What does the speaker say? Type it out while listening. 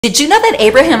Did you know that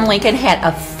Abraham Lincoln had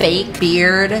a fake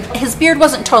beard? His beard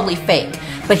wasn't totally fake,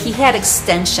 but he had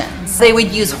extensions. They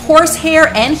would use horsehair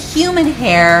and human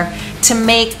hair to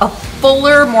make a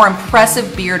fuller, more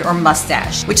impressive beard or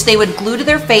mustache, which they would glue to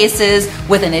their faces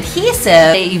with an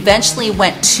adhesive. They eventually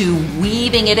went to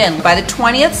weaving it in. By the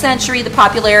 20th century, the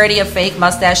popularity of fake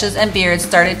mustaches and beards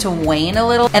started to wane a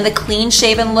little, and the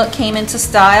clean-shaven look came into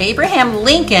style. Abraham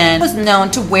Lincoln was known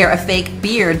to wear a fake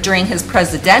beard during his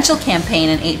presidential campaign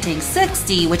in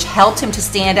 1860, which helped him to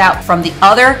stand out from the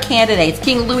other candidates.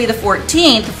 King Louis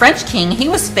XIV, the French king, he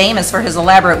was famous for his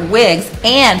elaborate wigs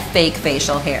and fake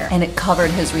facial hair, and it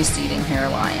covered his receding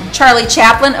hairline. Charlie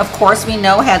Chaplin, of course we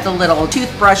know, had the little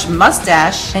toothbrush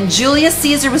mustache, and Julius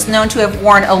Caesar was known to have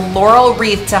worn a laurel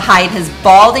wreath to hide his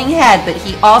balding head, but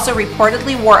he also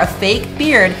reportedly wore a fake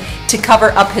beard to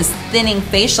cover up his thinning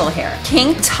facial hair.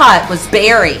 King Tut was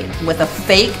buried with a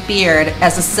fake beard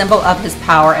as a symbol of his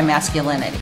power and masculinity.